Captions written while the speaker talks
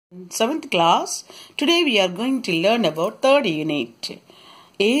7th class. Today we are going to learn about third unit.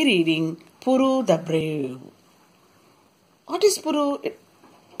 A reading Puru the Brave. What is Puru?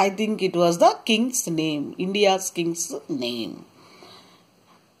 I think it was the king's name, India's king's name.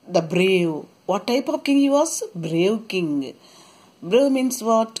 The Brave. What type of king he was? Brave king. Brave means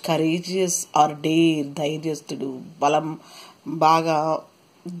what? Courageous or dare, ధైర్యస్తుడు, బలం బాగా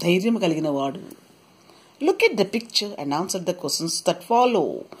ధైర్యం కలిగిన వాడు. Look at the picture and answer the questions that follow.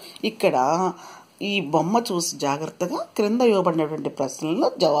 ఇక్కడ ఈ బొమ్మ చూసి జాగ్రత్తగా క్రింద ఇవ్వబడినటువంటి ప్రశ్నల్లో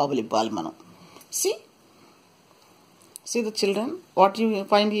జవాబులు ఇవ్వాలి మనం. See the children, what you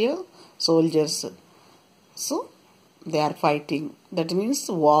find here? Soldiers. So they are fighting. That means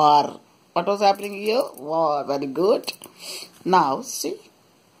war. What was happening here? War. Very good. Now see.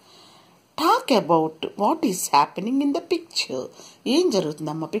 Talk about what is happening in the picture. ఏం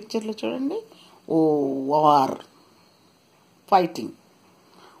జరుగుతుందమ్మా పిక్చర్లో చూడండి. War. Fighting.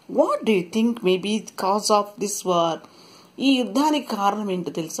 What do you think may be the cause of this war? ఈ యుద్ధానికి కారణం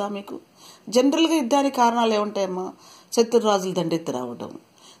ఏంటో తెలుసా మీకు? జనరల్గా యుద్ధానికి కారణాలు ఏముంటాయమ్మా? శత్రురాజులు దండెత్తి రావడం,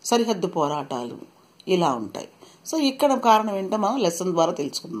 సరిహద్దు పోరాటాలు ఇలా ఉంటాయి. సో ఇక్కడ కారణం ఏంటో మనం లెసన్ ద్వారా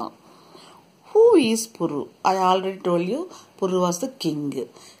తెలుసుకుందాం. Who is Puru? I already told you Puru was the king.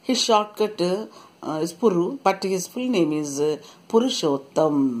 His shortcut is Puru, but his full name is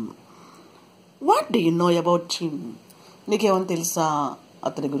purushotam. What do you know about him? నీకేమని తెలుసా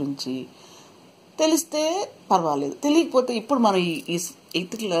అతని గురించి? తెలిస్తే పర్వాలేదు, తెలియకపోతే ఇప్పుడు మనం ఈ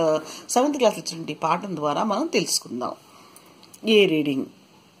 7th క్లాస్ ఇచ్చినటువంటి పాఠం ద్వారా మనం తెలుసుకుందాం. ఏ reading.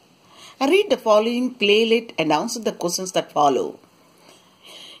 Read the following playlet and answer the questions that follow.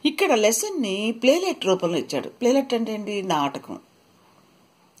 ఇక్కడ లెసన్ని ప్లేలెట్ రూపంలో ఇచ్చాడు. ప్లేలెట్ అంటే ఏంటి? నాటకం.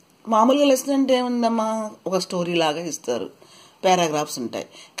 మామూలుగా లెసన్ అంటే ఏముందమ్మా? ఒక స్టోరీ లాగా ఇస్తారు, పారాగ్రాఫ్స్ ఉంటాయి.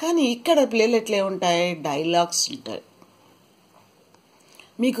 కానీ ఇక్కడ ప్లేలెట్లు ఏముంటాయి? డైలాగ్స్ ఉంటాయి.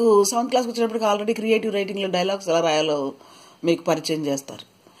 మీకు 7th క్లాస్కి వచ్చేటప్పటికి ఆల్రెడీ క్రియేటివ్ రైటింగ్లో డైలాగ్స్ ఎలా రాయాలో మీకు పరిచయం చేస్తారు.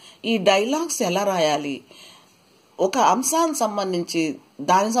 ఈ డైలాగ్స్ ఎలా రాయాలి, ఒక అంశానికి సంబంధించి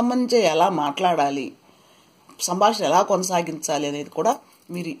దానికి సంబంధించి ఎలా మాట్లాడాలి, సంభాషణ ఎలా కొనసాగించాలి అనేది కూడా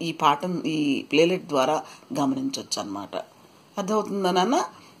మీరు ఈ ప్లేలెట్ ద్వారా గమనించవచ్చు అన్నమాట. అర్థమవుతుందా నాన్న?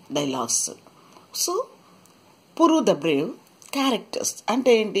 Dialogues. So పురు the Brave. Characters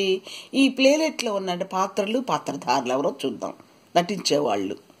అంటే ఏంటి? ఈ ప్లేలెట్లో ఉన్న పాత్రలు, పాత్రధారులు ఎవరో చూద్దాం.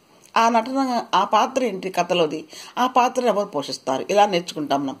 నటించేవాళ్ళు, ఆ నటన, ఆ పాత్ర ఏంటి కథలోది, ఆ పాత్ర ఎవరు పోషిస్తారు, ఇలా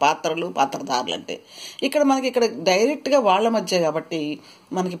నేర్చుకుంటాం మనం. పాత్రలు, పాత్రధారులు అంటే ఇక్కడ డైరెక్ట్గా వాళ్ళ మధ్య కాబట్టి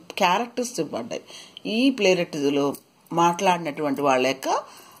మనకి క్యారెక్టర్స్ ఇవ్వబడ్డాయి. ఈ ప్లేలెట్లో మాట్లాడినటువంటి వాళ్ళ యొక్క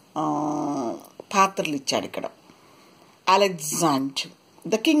పాత్రలు ఇచ్చాడు ఇక్కడ. Alexander,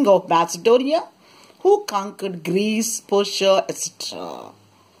 the king of Macedonia, who conquered Greece, Persia, etc.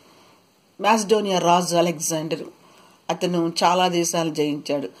 Macedonia Raju Alexander. అతను చాలా దేశాలు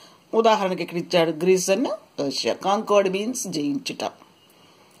జయించాడు. ఉదాహరణకి ఇక్కడ ఇచ్చాడు grace and Persia. Conquered means జయించుట.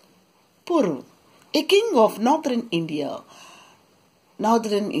 పురు, a king of northern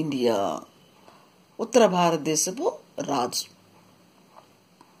India, ఉత్తర భారతదేశపు రాజు.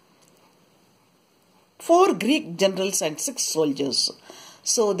 4 Greek generals and 6 soldiers.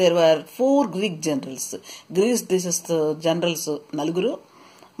 So there were 4 Greek generals. Grace దేశస్థ generals 4,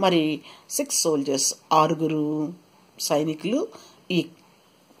 మరి 6 soldiers 6 సైనికులు. ఈ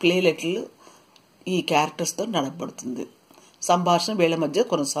ప్లేలెట్లు ఈ క్యారెక్టర్స్తో నడపబడుతుంది. సంభాషణ వీళ్ళ మధ్య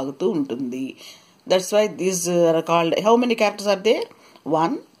కొనసాగుతూ ఉంటుంది. That's why these are called. How many characters are there?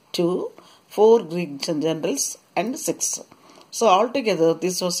 1, 2, 4 Greek generals and 6. So altogether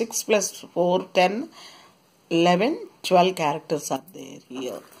this was 6 plus 4, 10, 11, 12 characters are there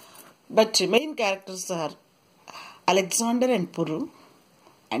here. But main characters are Alexander and Puru,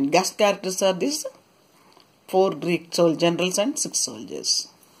 and guest characters are these 4 Greek generals and 6 soldiers.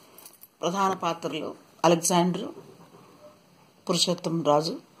 ప్రధాన పాత్రలు Alexander, Purushottam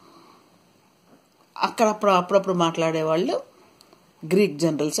రాజు. అప్పుడప్పుడు మాట్లాడేవాళ్ళు Greek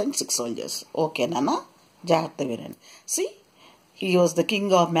generals and 6 soldiers. Okay నాన్న, జాగ్రత్త వినండి. C, he was the king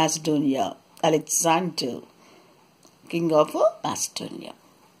of Macedonia, Alexander, king of Macedonia.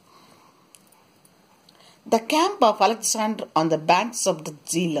 The camp of Alexander on the banks of the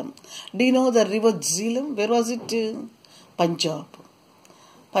Jhelum. Do you know the river Jhelum? Where was it?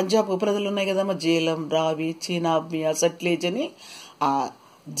 Punjab ఉపనదులు ఉన్నాయి కదమ్మా, జేలం, రావి, చీనాబ్మియా, సట్లేజ్ అని. ఆ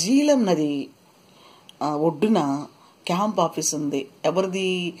జీలం నది ఒడ్డున క్యాంప్ ఆఫీస్ ఉంది. ఎవరిది?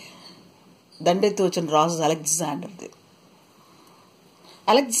 దండెత్తి వచ్చిన రాజు అలెగ్జాండర్ది.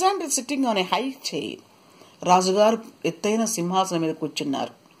 Alexander sitting on a high chair. రాజుగారు ఎత్తైన సింహాసనం మీద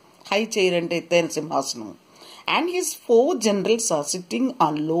కూర్చున్నారు. హై చైర్ అంటే ఎత్తైన సింహాసనం. And his 4 generals are sitting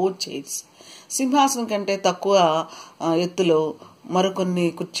on low chairs. సింహాసనం కంటే తక్కువ ఎత్తులో మరికొన్ని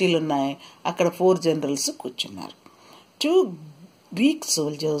కుర్చీలు ఉన్నాయి. అక్కడ 4 జనరల్స్ కూర్చున్నారు. 2 Greek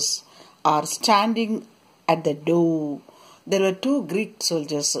soldiers are standing at the door. There were 2 Greek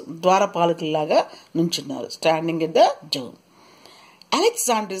soldiers, ద్వారపాలకుల్లాగా నుంచున్నారు, standing at the door.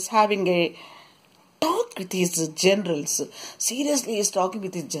 Alexander is having a talk with his generals. Seriously, he is talking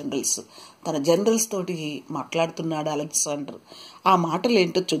with his generals. తన generals తోటి మాట్లాడుతున్నాడు Alexander. ఆ మాటలు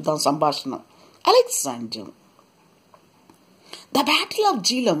ఏంటో చూద్దాం సంభాషణ. Alexander, the battle of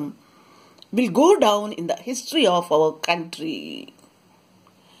Jhelum will go down in the history of our country.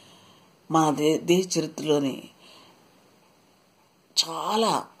 మన దేశ చరిత్రలోనే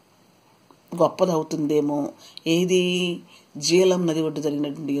చాలా గొప్పదవుతుందేమో. ఏది? జీలం నది ఒడ్డు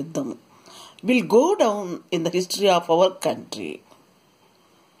జరిగినటువంటి యుద్ధం. Will go down in the history of our country.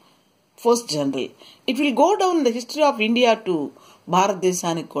 First general, it will go down in the history of India to,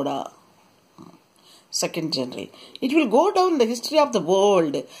 భారతదేశానికి కూడా. Second general, it will go down the history of the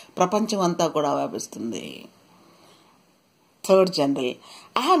world, ప్రపంచం అంతా కూడా వ్యాపిస్తుంది. Third general,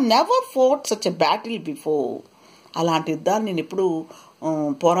 I have never fort such a battle before, అలాంటి యుద్ధాన్ని నేను ఎప్పుడు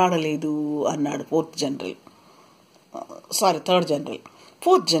పోరాడలేదు అన్నాడు third general.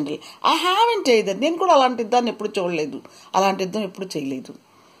 Fourth general, I haven't either, నేను కూడా అలాంటి యుద్ధాన్ని ఎప్పుడు చూడలేదు, అలాంటి యుద్ధం ఎప్పుడు చేయలేదు.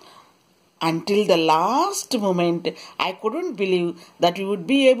 Until the last moment, I couldn't believe that we would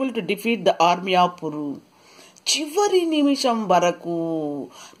be able to defeat the army of PURU. చివరి నిమిషం వరకు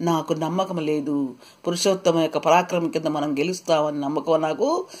నాకు నమ్మకం లేదు, పురుషోత్తమ యొక్క పరాక్రమం కింద మనం గెలుస్తామని నమ్మకం నాకు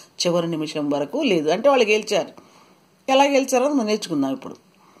చివరి నిమిషం వరకు లేదు. అంటే వాళ్ళు గెలిచారు. ఎలా గెలిచారో మనం నేర్చుకున్నాం ఇప్పుడు.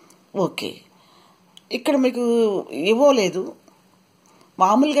 ఓకే, ఇక్కడ మీకు ఇవ్వలేదు.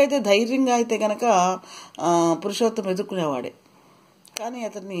 మామూలుగా అయితే ధైర్యంగా అయితే కనుక పురుషోత్తమ ఎదుర్కొనేవాడే, కానీ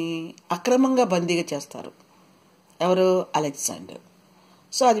అతన్ని అక్రమంగా బందీగా చేస్తారు. ఎవరు? అలెగ్జాండర్.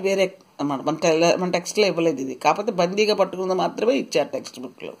 సో అది వేరే అన్నమాట, మన టెక్స్ట్లో ఇవ్వలేదు ఇది. కాకపోతే బందీగా పట్టుకున్నది మాత్రమే ఇచ్చారు టెక్స్ట్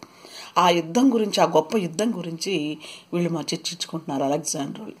బుక్లో. ఆ యుద్ధం గురించి, ఆ గొప్ప యుద్ధం గురించి వీళ్ళు చర్చించుకుంటున్నారు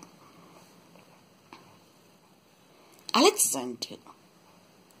Alexander. Alexander,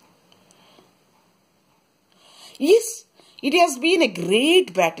 yes, it has been a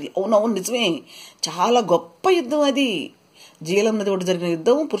great battle. అవునవును, నిజమే, చాలా గొప్ప యుద్ధం అది. జీలం నది ఒకటి జరిగిన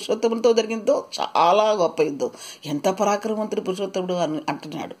యుద్ధం, పురుషోత్తముడితో జరిగిన యుద్ధం, చాలా గొప్ప యుద్ధం. ఎంత పరాక్రమవంతుడు పురుషోత్తముడు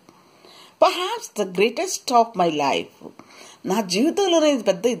అంటున్నాడు. Perhaps the greatest of my life, నా జీవితంలోనే ఇది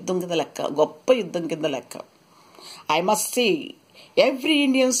పెద్ద యుద్ధం కింద లెక్క, గొప్ప యుద్ధం కింద లెక్క. I must say every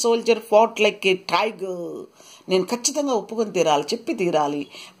Indian soldier fat like A tiger. నేను ఖచ్చితంగా ఒప్పుకొని తీరాలి, చెప్పి తీరాలి.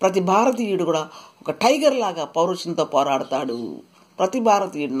 ప్రతి భారతీయుడు కూడా ఒక టైగర్ లాగా పౌరుషంతో పోరాడతాడు. ప్రతి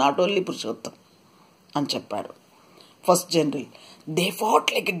భారతీయుడు, నాట్ ఓన్లీ పురుషోత్తం అని చెప్పాడు. First general, they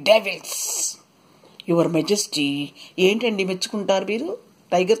fat like devils. Your majesty, ఏంటండి మెచ్చుకుంటారు మీరు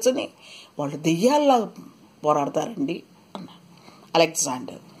టైగర్స్ అని? వాళ్ళు దెయ్యాల్లా పోరాడతారండి అన్నారు.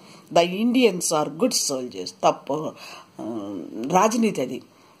 Alexander, the Indians are good soldiers. తప్పు, రాజనీతి అది.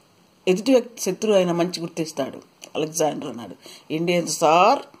 ఎదుటి వ్యక్తి శత్రువు అయినా మంచి గుర్తిస్తాడు. అలెగ్జాండర్ అన్నాడు, ఇండియన్స్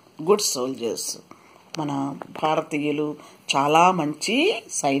ఆర్ గుడ్ సోల్జర్స్. మన భారతీయులు చాలా మంచి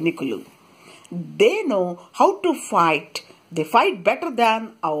సైనికులు. They know how to fight. They fight better than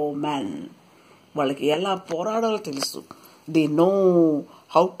our men. వాళ్ళకి ఎలా పోరాడాలో తెలుసు. They know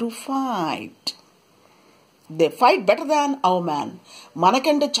how to fight. They fight better than our men.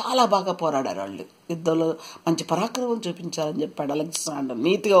 మనకంటే చాలా బాగా పోరాడారు వాళ్ళు. యుద్ధంలో మంచి పరాక్రమం చూపించారని చెప్పాడు అలెగ్జాండర్.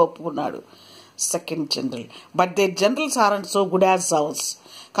 నీతిగా ఒప్పుకున్నాడు. Second general, but they generals are so good as hours.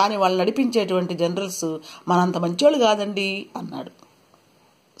 కానీ వాళ్ళు నడిపించేటువంటి జనరల్స్ మనంత మంచోళ్ళు కాదండి అన్నాడు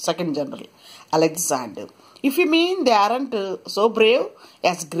second general Alexander. If you mean they aren't so Brave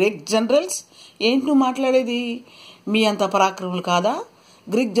as Greek generals, ఏంటి నువ్వు మాట్లాడేది? మీ అంత పరాక్రములు కాదా?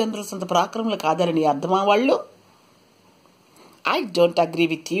 గ్రీక్ జనరల్స్ అంత పరాక్రములు కాదని నీ అర్థమా వాళ్ళు? I don't agree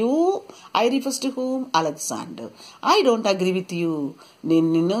with you. I refers to whom? Alexander. I don't agree with you.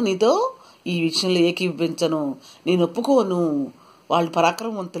 నేను నీతో ఈ విషయంలో ఏకీభవించను, నేను ఒప్పుకోను. వాళ్ళు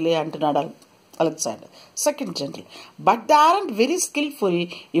పరాక్రమవంతులే అంటున్నాడు Alexander. Second general, but they aren't very skilful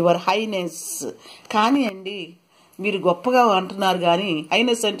your highness. కానీ అండి, మీరు గొప్పగా అంటున్నారు కానీ,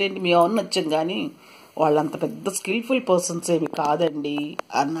 హైనెస్ అంటే ఏంటి? మీ ఔన్నత్యం, కానీ వాళ్ళంత పెద్ద స్కిల్ఫుల్ పర్సన్స్ ఏమి కాదండి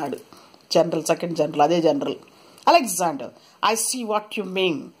అన్నాడు జనరల్. సెకండ్ జనరల్, అదే general. Alexander, I see what you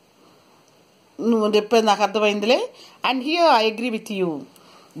mean. నువ్వు చెప్పేది నాకు అర్థమైందిలే. And here I agree with you.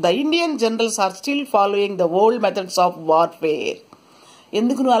 The Indian generals are still following the old methods of warfare.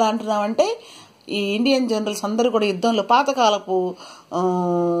 ఎందుకు నువ్వు అలా అంటున్నావంటే, ఈ ఇండియన్ జనరల్స్ అందరూ కూడా యుద్ధంలో పాతకాలపు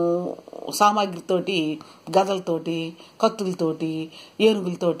సామాగ్రితోటి, గదలతోటి, కత్తులతోటి,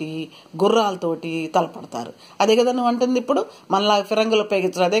 ఏనుగులతోటి, గుర్రాలతోటి తలపడతారు. అదే కదా నువ్వు అంటుంది ఇప్పుడు? మనలా ఫిరంగులు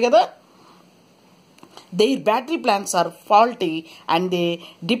ఉపయోగించరు, అదే కదా? Their battle plans are faulty and they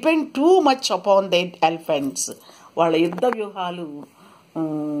depend too much upon their elephants. వాళ్ళ యుద్ధ వ్యూహాలు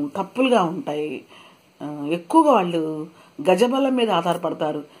తప్పులుగా ఉంటాయి. ఎక్కువగా వాళ్ళు గజబలం మీద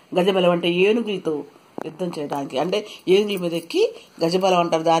ఆధారపడతారు. గజబలం అంటే ఏనుగులతో యుద్ధం చేయడానికి, అంటే ఏనుగుల మీద ఎక్కి గజబలం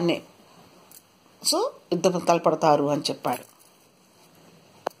అంటారు దాన్నే. సో యుద్ధం తలపడతారు అని చెప్పాడు.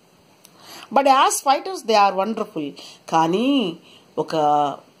 But as fighters they are wonderful. కానీ ఒక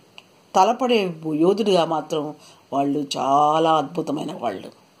తలపడే యోధుడిగా మాత్రం వాళ్ళు చాలా అద్భుతమైన వాళ్ళు.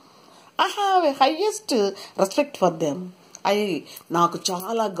 I have a highest respect for them. నాకు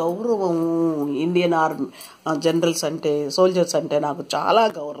చాలా గౌరవం ఇండియన్ ఆర్మీ జనరల్స్ అంటే, సోల్జర్స్ అంటే నాకు చాలా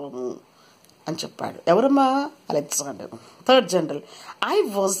గౌరవం అని చెప్పాడు. ఎవరమ్మా? Alexander. Third general, I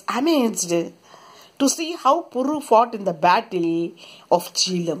was amazed to see how పురు fat in the battle of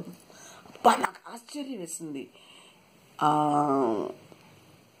చీలం. నాకు ఆశ్చర్యం వేసింది.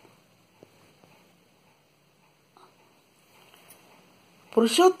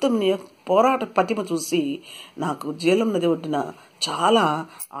 పురుషోత్తంని పోరాట పటిమ చూసి నాకు జీలం నది ఒడ్డున చాలా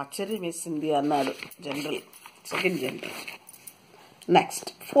ఆశ్చర్యం వేసింది అన్నాడు general, second general. Next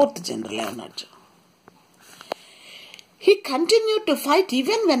fourth general అన్నాడు. He continued to fight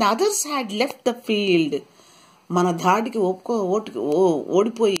even when others had left the field. మన దాడికి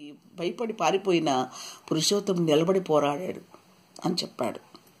ఓడిపోయి భయపడి పారిపోయిన పురుషోత్తం నిలబడి పోరాడాడు అని చెప్పాడు.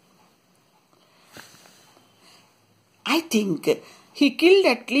 I think he killed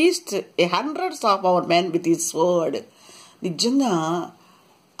at least 100 of our men with his sword. నిజంగా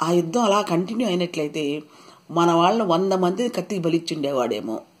ఆ యుద్ధం అలా కంటిన్యూ అయినట్లయితే మన వాళ్ళని 100 మందిని కత్తికి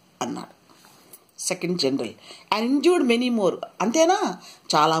బలిచ్చుండేవాడేమో అన్నాడు second general. And injured many more. అంతేనా,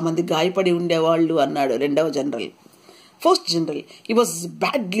 చాలా మంది గాయపడి ఉండేవాళ్ళు అన్నాడు రెండవ general. First general, he was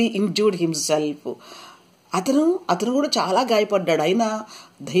badly injured himself. అతను కూడా చాలా గాయపడ్డాడు, అయినా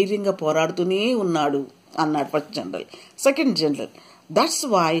ధైర్యంగా పోరాడుతూనే ఉన్నాడు అన్నాడు first general. Second general, that's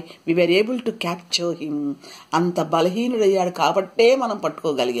why we were able to capture him. అంత బలహీనుడయ్యాడు కాబట్టే మనం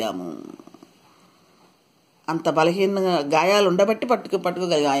పట్టుకోగలిగాము. అంత బలహీనంగా గాయాలు ఉండబట్టి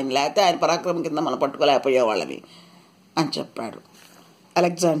పట్టుకోగలిగాం ఆయన, లేకపోతే ఆయన పరాక్రమం కింద మనం పట్టుకోలేకపోయేవాళ్ళని అని చెప్పాడు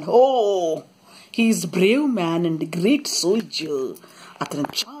Alexander. Oh he's Brave man and great soldier. అతను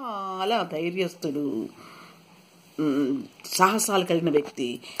చాలా ధైర్యస్తుడు, సాహసాలు కలిగిన వ్యక్తి,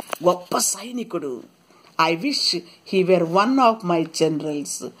 గొప్ప సైనికుడు. I wish he wear one of my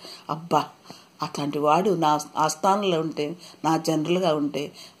generals. అబ్బా, అట్లాంటి వాడు నా ఆస్థానంలో ఉంటే, నా జనరల్గా ఉంటే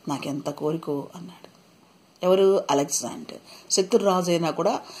నాకెంత కోరికో అన్నాడు. ఎవరు? అలెగ్జాండర్. శత్రురాజు అయినా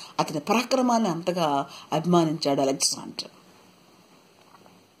కూడా అతని పరాక్రమాన్ని అంతగా అభిమానించాడు Alexander.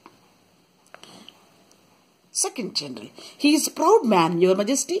 Second general, he's proud man your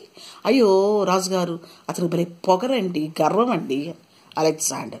majesty. అయ్యో రాజుగారు, అతను భలే పొగరండి, గర్వం అండి.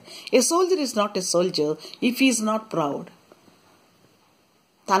 Alexander, A soldier is not a soldier if he's not proud.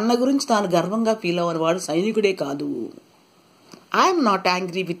 తన గురించి తాను గర్వంగా ఫీల్ అవ్వని వాడు సైనికుడే కాదు. I'm not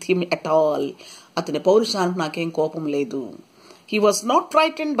angry with him at all. అతని పౌరుషానికి నాకేం కోపం లేదు. He was not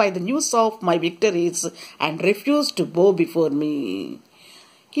ఫ్రైటెన్డ్ by the news of my victories and refuse to బో before me.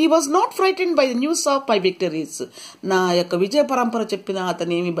 He was not ఫ్రైటెన్డ్ by the news of my victories. నా యొక్క విజయ పరంపర చెప్పినా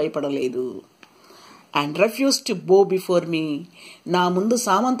అతనేమీ భయపడలేదు. అండ్ రెఫ్యూజ్ టు బో బిఫోర్ మీ. నా ముందు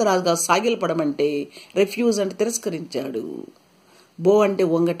సామంతరాజుగా సాగిలపడమంటే, రెఫ్యూజ్ అంటే తిరస్కరించాడు, బో అంటే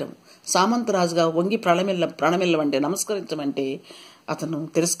వంగటం, సామంతరాజుగా వంగి ప్రణమిల్లమంటే నమస్కరించమంటే అతను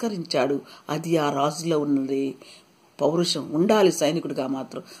తిరస్కరించాడు. అది ఆ రాజులో ఉన్నది పౌరుషం. ఉండాలి సైనికుడిగా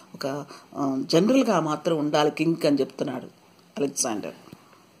మాత్రం, ఒక జనరల్గా మాత్రం ఉండాలి కింగ్ అని చెప్తున్నాడు Alexander.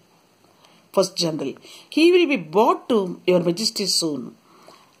 First general, he will be bat to your majesty soon.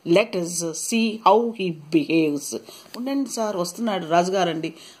 Let us see how he behaves. ఉండండి సార్, వస్తున్నాడు రాజుగారండి,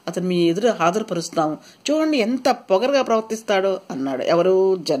 అతను మీ ఎదురు హాజరుపరుస్తాము, చూడండి ఎంత పొగరుగా ప్రవర్తిస్తాడో అన్నాడు. ఎవరు?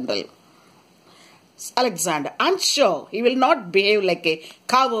 General. Alexander, I'm sure he will not behave like A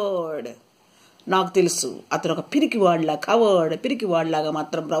covered. నాకు తెలుసు అతను ఒక పిరికివాడిలాగా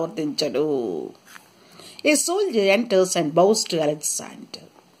మాత్రం ప్రవర్తించడు. ఏ soldier enters and bows to Alexander.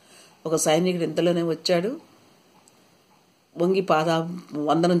 ఒక సైనికుడు ఇంతలోనే వచ్చాడు, వంగి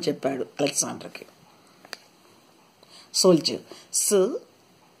వందనం చెప్పాడు అలెగ్జాండర్కి. Soldier, sir,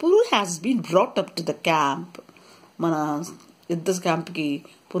 పురు has been brought up to the camp. మన యుద్ధ క్యాంప్కి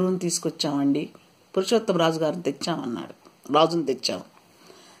పురుని తీసుకొచ్చామండి, పురుషోత్తం రాజు గారిని తెచ్చామన్నాడు. రాజుని తెచ్చాం.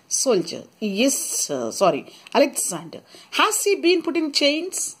 Soldier, yes sorry Alexander, has he been put in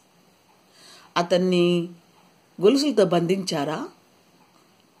chains. అతన్ని గొలుసులతో బంధించారా?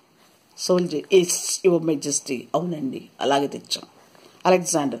 Soldier, yes your majesty. అవునండి, అలాగే తెచ్చాం.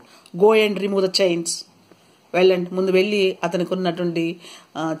 Alexander, go and remove the chains. వెళ్ళండి, ముందు వెళ్ళి అతనికి ఉన్నటువంటి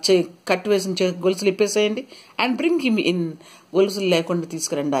కట్టివేసిన గొలుసులు ఇప్పేసేయండి. అండ్ బ్రింగ్ హిమ్ ఇన్, గొలుసులు లేకుండా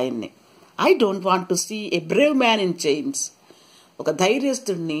తీసుకురండి ఆయన్ని. I don't want to see A Brave man in chains. ఒక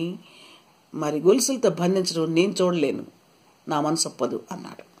ధైర్యస్తుడిని మరి గొలుసులతో బంధించడం నేను చూడలేను, నా మనసు ఒప్పదు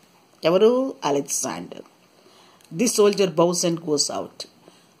అన్నాడు. ఎవరు? Alexander. The soldier bows and goes out.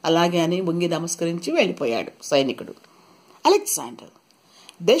 అలాగే అని వంగి నమస్కరించి వెళ్ళిపోయాడు సైనికుడు. Alexander,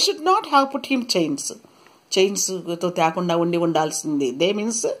 they should not have put him చైన్స్తో తేకుండా ఉండాల్సింది. They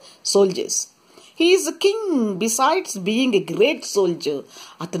means soldiers. He is a king besides being a great soldier.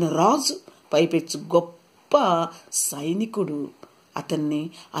 అతను రాజు, పైపెచ్చు గొప్ప సైనికుడు. అతన్ని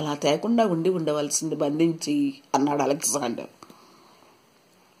అలా తేకుండా ఉండవలసింది బంధించి అన్నాడు Alexander.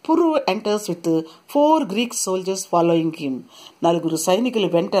 పురు enters with 4 Greek soldiers following him. 4 సైనికులు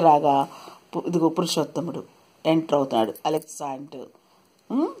వెంట రాగా ఇదిగో పురుషోత్తముడు ఎంటర్ అవుతాడు. Alexander,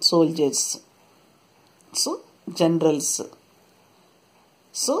 soldiers, so generals,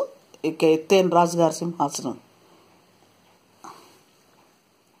 so ఇక ఎత్తైన రాజుగారి సింహాసనం.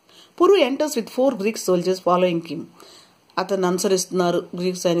 పురు enters with 4 Greek soldiers following him. అతన్ని అనుసరిస్తున్నారు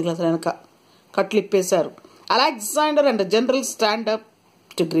గ్రీక్ సైనికులు. అతను వెనక కట్లు ఇప్పేశారు. Alexander and general stand up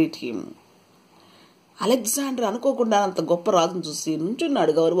to greet him. Alexander అనుకోకుండా అంత గొప్ప రాజును చూసి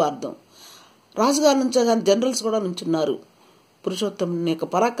నుంచున్నాడు గౌరవార్థం. రాజుగారు నుంచే కానీ జనరల్స్ కూడా నుంచున్నారు. పురుషోత్తముని యొక్క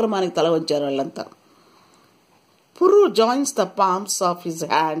పరాక్రమానికి తల వంచారు వాళ్ళంతా. పురు joins the palms of his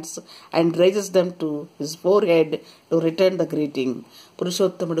hands and rises them to his four head to return the greeting.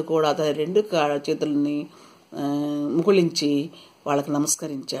 పురుషోత్తముడు కూడా అతని 2 చేతులని ముకుళించి వాళ్ళకి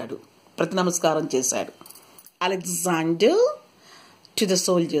నమస్కరించాడు, ప్రతి నమస్కారం చేశాడు. Alexander to the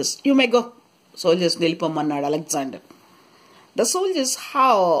soldiers, you may go. Soldiers వెళ్ళిపోమన్నాడు Alexander. The soldiers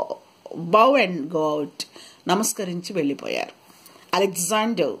bow and go out. నమస్కరించి వెళ్ళిపోయారు.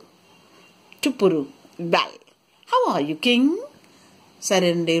 Alexander to పురు, well how are you king. సరే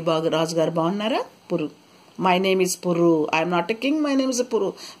అండి, రాజుగారు బాగున్నారా? పురు, my name is పురు. I'm not a king, my name is పురు.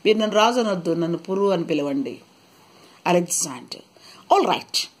 మీరు నన్ను రాజు అనొద్దు, నన్ను పురు అని పిలవండి. Alexander, all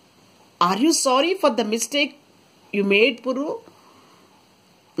right. Are you sorry for the mistake you made పురు.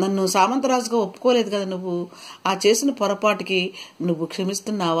 నన్ను సామంతరాజుగా ఒప్పుకోలేదు కదా నువ్వు, ఆ చేసిన పొరపాటుకి నువ్వు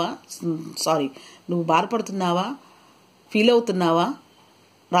క్షమిస్తున్నావా? సారీ, నువ్వు బాధపడుతున్నావా, ఫీల్ అవుతున్నావా,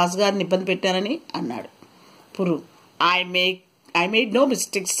 రాజుగారిని ఇబ్బంది పెట్టానని అన్నాడు. పురు, ఐ మేడ్ నో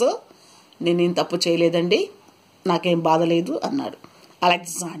మిస్టేక్స్. నేనేం తప్పు చేయలేదండి, నాకేం బాధ లేదు అన్నాడు.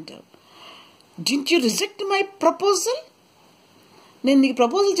 Alexander, didn't you reject my proposal. నేను నీకు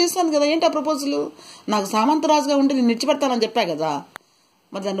ప్రపోజల్ చేశాను కదా, ఏంటి ఆ ప్రపోజల్? నాకు సామంతరాజుగా ఉంటే నేను నిడిచిపెడతానని చెప్పా కదా,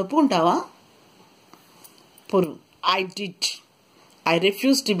 మరి దాన్ని ఒప్పుకుంటావా? పురు, I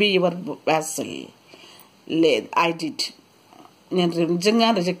refuse to be your Vasal. లేదు, నేను నిజంగా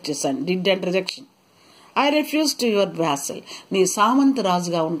రిజెక్ట్ చేశాను. Did and rejection. I refuse to your Vasal. నీ సామంత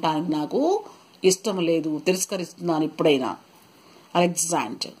రాజుగా ఉండటానికి నాకు ఇష్టం లేదు, తిరస్కరిస్తున్నాను ఇప్పుడైనా.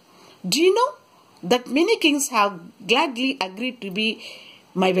 Alexander, do you know that many Kings have gladly agreed to be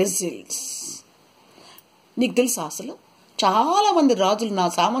my vessels. నీకు తెలుసా అసలు చాలా మంది రాజులు నా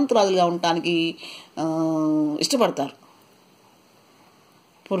సామంత రాజులుగా ఉండటానికి ఇష్టపడతారు.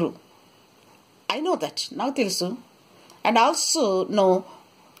 పురు, ఐ నో దట్, నాకు తెలుసు. And also know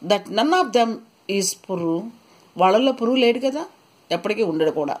that none of them is పురు. వాళ్ళల్లో పురు లేడు కదా, ఎప్పటికీ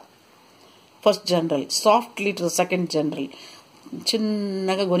ఉండడు కూడా. First general softly to second general,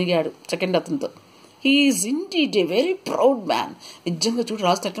 చిన్నగా గొనిగాడు సెకండ్ అతనితో. He's indeed a very proud man. నిజంగా చూడు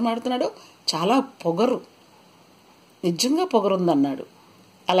రాజు ఎట్లా మాడుతున్నాడు, చాలా పొగరు, నిజంగా పొగరుందన్నాడు.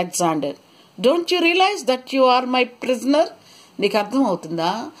 Alexander, don't you realise that you are my prisoner. నీకు అర్థం అవుతుందా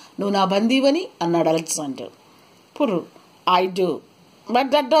నువ్వు నా బందీవని అన్నాడు Alexander. పురు, I do, but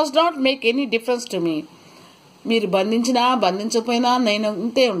that does not make any difference to me. మీరు బంధించినా బంధించకపోయినా నేను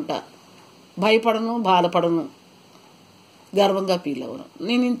ఇంతే ఉంటా, భయపడను, బాధపడను, గర్వంగా ఫీల్ అవ్వను,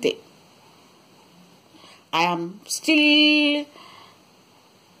 నేను ఇంతే. I'm still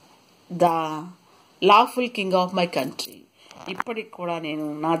the lawful king of my country. ఇప్పటికి కూడా నేను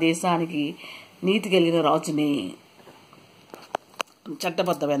నా దేశానికి నీతి కలిగిన రాజునే,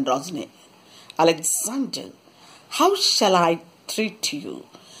 చట్టబద్ధమైన రాజునే. Alexander, how shall I treat you.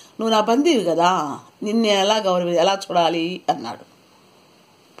 నువ్వు నా బందీవి కదా, నిన్ను ఎలా చూడాలి అన్నాడు.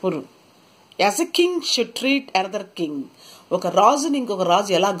 పురు, as a king should treat another king. ఒక రాజుని ఇంకొక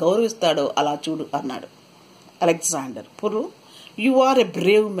రాజు ఎలా గౌరవిస్తాడో అలా చూడు అన్నాడు. Alexander, పురు, you are a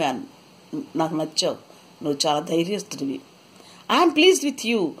Brave man. నాకు నచ్చావు, నువ్వు చాలా ధైర్యస్తుడివి. I'm pleased with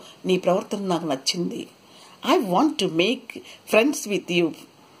you. నీ ప్రవర్తన నాకు నచ్చింది. I want to make friends with you.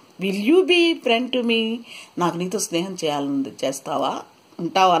 Will you be friend to me. నాకు నీతో స్నేహం చేయాలని చేస్తావా,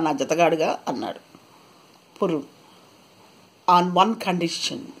 ఉంటావా నా జతగాడుగా అన్నాడు. పురు ఆన్ వన్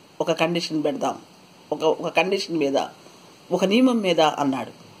కండిషన్, ఒక కండిషన్ పెడదాం, ఒక కండిషన్ మీద, ఒక నియమం మీద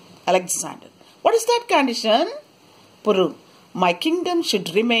అన్నాడు Alexander. What is that condition? పురు, my Kingdom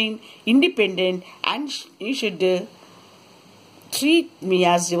should remain independent and you should treat me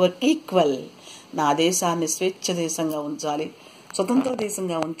as your equal. నా దేశాన్ని స్వేచ్ఛ దేశంగా ఉంచాలి, స్వతంత్ర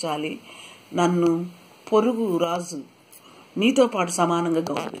దేశంగా ఉంచాలి, నన్ను పొరుగు రాజు నీతో పాటు సమానంగా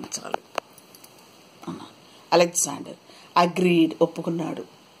గౌరవించాలి. అలెగ్జాండర్ అగ్రీడ్, ఒప్పుకున్నాడు.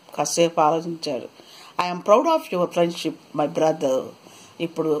 కాసేపు ఆలోచించాడు. I'm proud of your friendship my brother.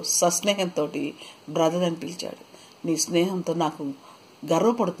 ఇప్పుడు సస్నేహంతో బ్రదర్ అని పిలిచాడు. నీ స్నేహంతో నాకు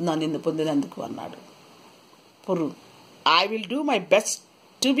గర్వపడుతున్నాను నిన్ను పొందినందుకు అన్నాడు. పురు, I will do my best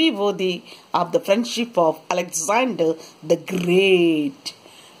to be worthy of the friendship of Alexander the great.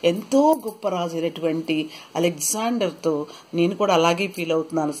 ఎంతో గొప్ప రాజు అయినటువంటి అలెగ్జాండర్తో నేను కూడా అలాగే ఫీల్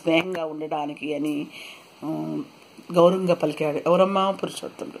అవుతున్నాను స్నేహంగా ఉండడానికి అని గౌరవంగా పలికాడు. ఎవరమ్మా?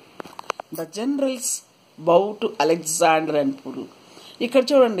 పురుషోత్తముడు. The generals bow to Alexander and పురు. ఇక్కడ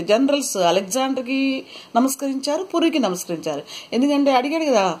చూడండి, జనరల్స్ అలెగ్జాండర్కి నమస్కరించారు, పురుకి నమస్కరించారు. ఎందుకంటే అడిగాడు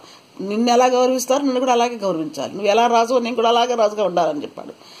కదా, నిన్ను ఎలా గౌరవిస్తారు, నన్ను కూడా అలాగే గౌరవించాలి, నువ్వు ఎలా రాజు నేను కూడా అలాగే రాజుగా ఉండాలని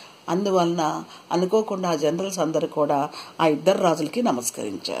చెప్పాడు. అందువలన అనుకోకుండా ఆ జనరల్స్ అందరూ కూడా ఆ ఇద్దరు రాజులకి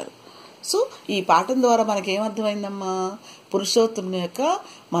నమస్కరించారు. సో ఈ పాఠం ద్వారా మనకేమర్థమైందమ్మా? పురుషోత్తముని యొక్క,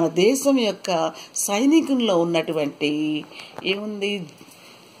 మన దేశం యొక్క సైనికుల్లో ఉన్నటువంటి ఏముంది,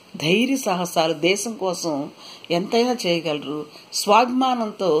 ధైర్య సాహసాలు, దేశం కోసం ఎంతైనా చేయగలరు,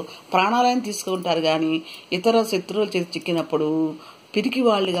 స్వాభిమానంతో ప్రాణాలను తీసుకుంటారు, కానీ ఇతర శత్రువుల చేతి చిక్కినప్పుడు పిరికి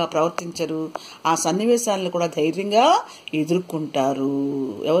వాళ్ళుగా ప్రవర్తించరు, ఆ సన్నివేశాలను కూడా ధైర్యంగా ఎదుర్కొంటారు.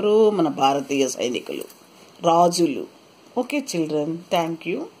 ఎవరు? మన భారతీయ సైనికులు, రాజులు. Okay children, thank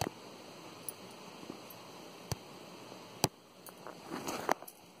you.